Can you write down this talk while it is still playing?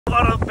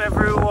What up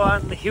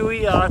everyone, here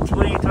we are,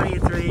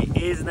 2023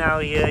 is now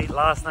here.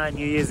 Last night,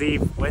 New Year's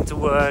Eve, went to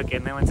work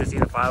and then went to see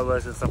the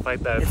fireworks and stuff like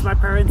that. It's my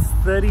parents'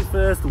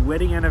 31st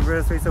wedding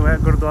anniversary, so we're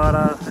at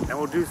Gurdwara and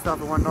we'll do stuff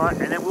and whatnot,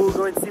 and then we'll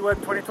go and see what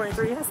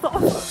 2023 has to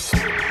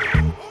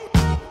offer.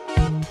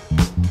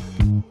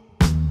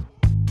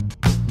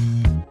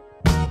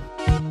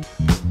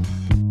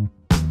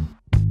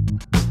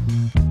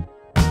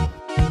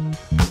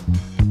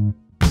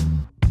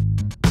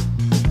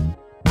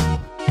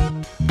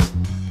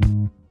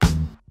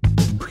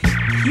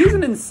 Here's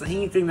an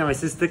insane thing that my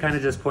sister kind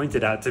of just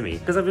pointed out to me,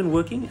 because I've been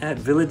working at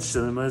Village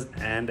Cinemas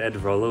and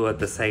at Rollo at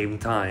the same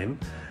time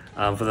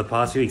for the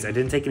past few weeks. I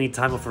didn't take any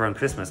time off around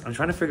Christmas. I'm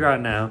trying to figure out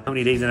now how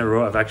many days in a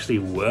row I've actually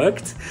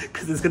worked,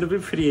 because it's going to be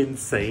pretty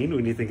insane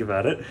when you think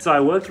about it. So I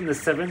worked from the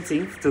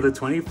 17th to the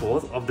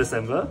 24th of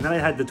December, and then I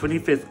had the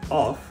 25th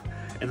off,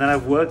 and then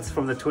I've worked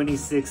from the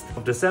 26th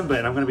of December,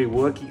 and I'm going to be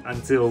working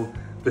until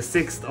the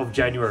 6th of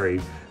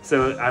January.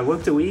 So I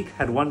worked a week,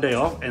 had one day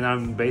off, and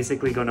I'm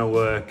basically going to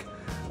work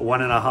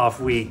 1.5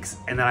 weeks,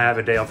 and then I have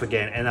a day off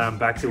again, and then I'm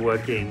back to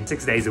working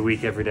 6 days a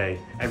week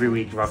every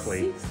week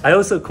roughly. I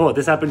also caught,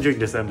 this happened during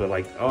December,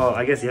 like, oh,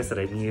 I guess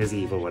yesterday, New Year's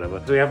Eve or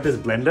whatever. So we have this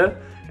blender,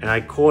 and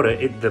I caught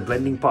it, the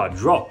blending part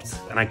dropped,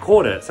 and I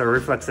caught it, so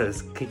reflex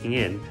is kicking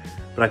in,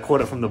 but I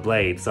caught it from the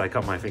blade, so I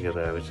cut my finger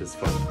there, which is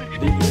fun.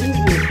 The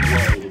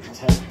easiest way to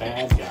detect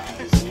bad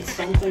guys, and it's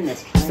something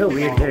that's kind so of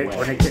weird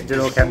when it gets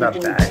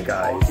bad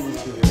guys.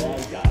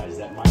 Bad guys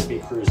that might be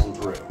cruising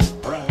through.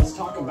 All right, let's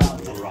talk about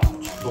the garage.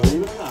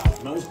 Believe it or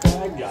not, most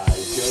bad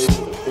guys go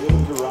to the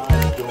big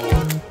garage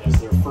door as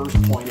their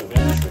first point of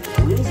entry.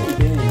 The reason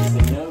being is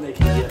they know they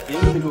can get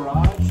into the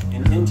garage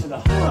and into the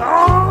home.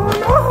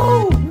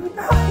 Oh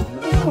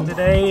no!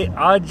 Today,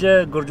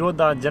 Aj Gurjot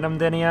da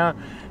Janamdin hai.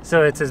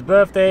 So it's his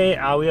birthday.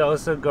 We are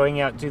also going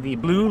out to the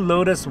Blue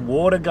Lotus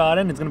Water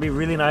Garden. It's going to be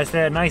really nice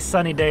there. Nice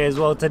sunny day as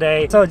well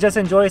today. So just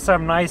enjoy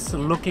some nice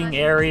looking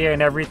area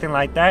and everything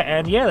like that.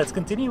 And yeah, let's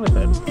continue with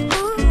it.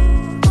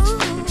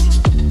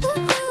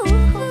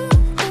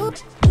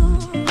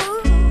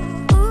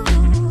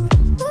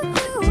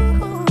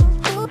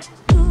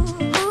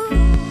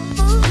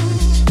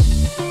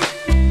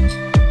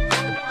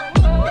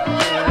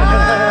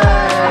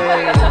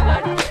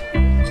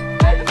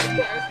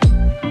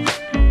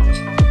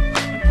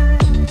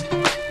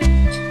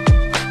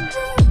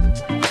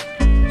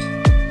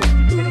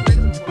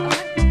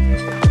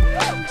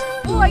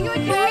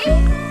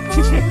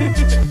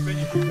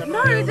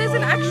 No, there's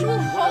an actual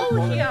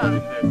hole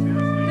here.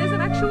 There's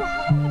an actual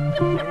hole.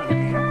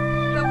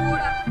 The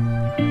water.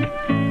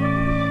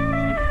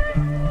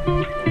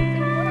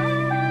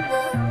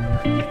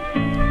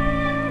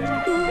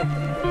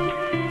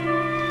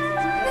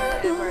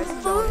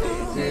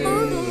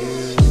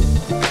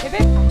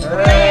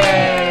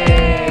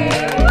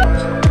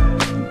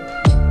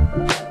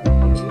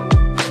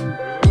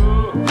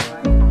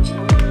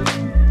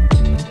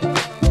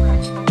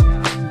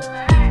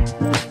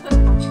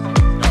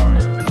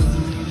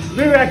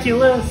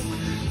 Miraculous,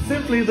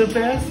 simply the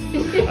best.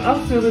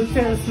 Up to the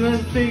test when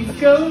things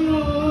go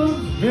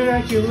wrong.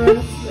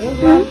 Miraculous, the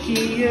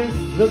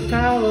luckiest. The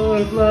power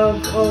of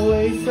love,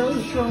 always so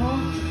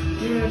strong.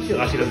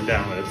 Miraculous. Oh, she doesn't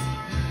download.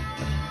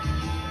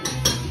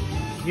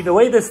 The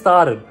way this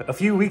started a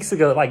few weeks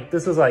ago, like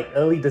this was like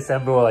early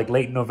December or like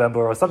late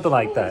November or something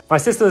like that. My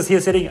sister was here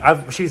sitting,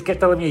 she kept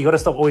telling me, you gotta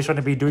stop always trying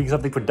to be doing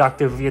something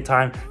productive with your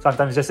time.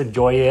 Sometimes just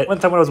enjoy it. One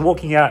time when I was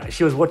walking out,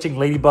 she was watching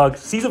Ladybug,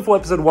 season 4,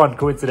 episode 1,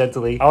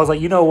 coincidentally. I was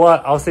like, you know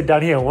what? I'll sit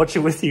down here and watch it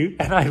with you.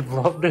 And I've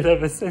loved it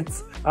ever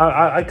since.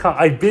 I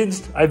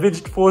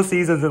binged 4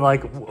 seasons in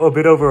like a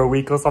bit over a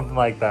week or something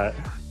like that.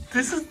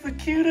 This is the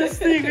cutest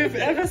thing we've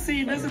ever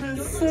seen, isn't it?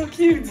 It's so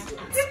cute.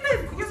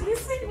 You're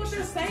missing what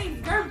you're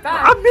saying. Go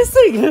back. I'm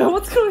missing.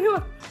 What's going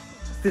on?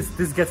 This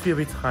gets me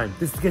every time.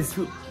 This gets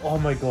me. Oh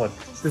my god.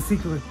 The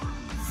secret.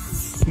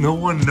 No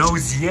one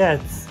knows yet.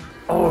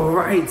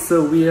 Alright,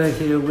 so we are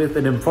here with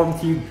an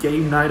impromptu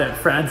game night at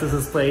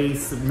Francis's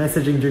place,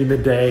 messaging during the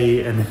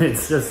day, and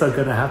it's just so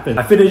gonna happen.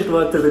 I finished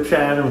work to the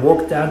tram and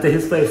walked down to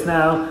his place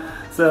now.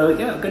 So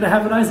yeah, I'm gonna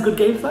have a nice good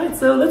game night,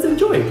 so let's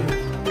enjoy.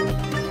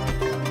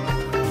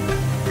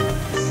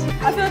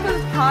 I feel like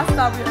with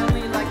pasta, we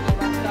only like eat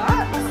like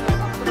that. So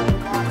I'll put it on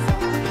pasta.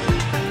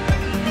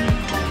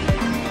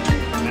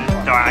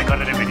 No, I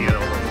got it in video.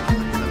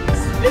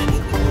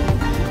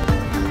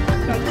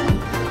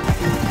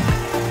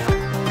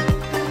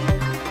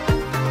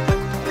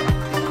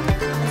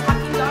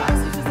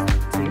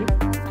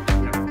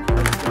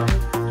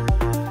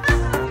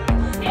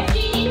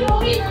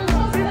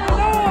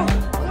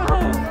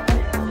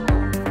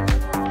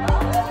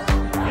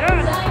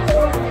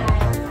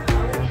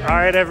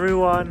 Alright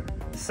everyone,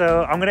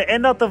 so I'm gonna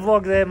end out the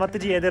vlog there.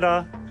 Mataji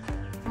edera.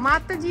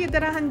 Mataji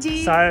edera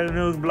hanji.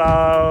 Saranu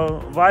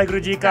blau.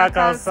 Vaheguru ji ka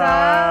khalsa.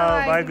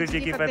 Vaheguru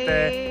ji ki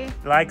fateh.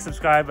 Like,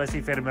 subscribe,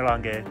 ਅਸੀਂ ਫਿਰ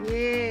ਮਿਲਾਂਗੇ.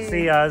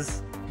 See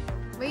yas.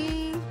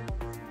 Bye.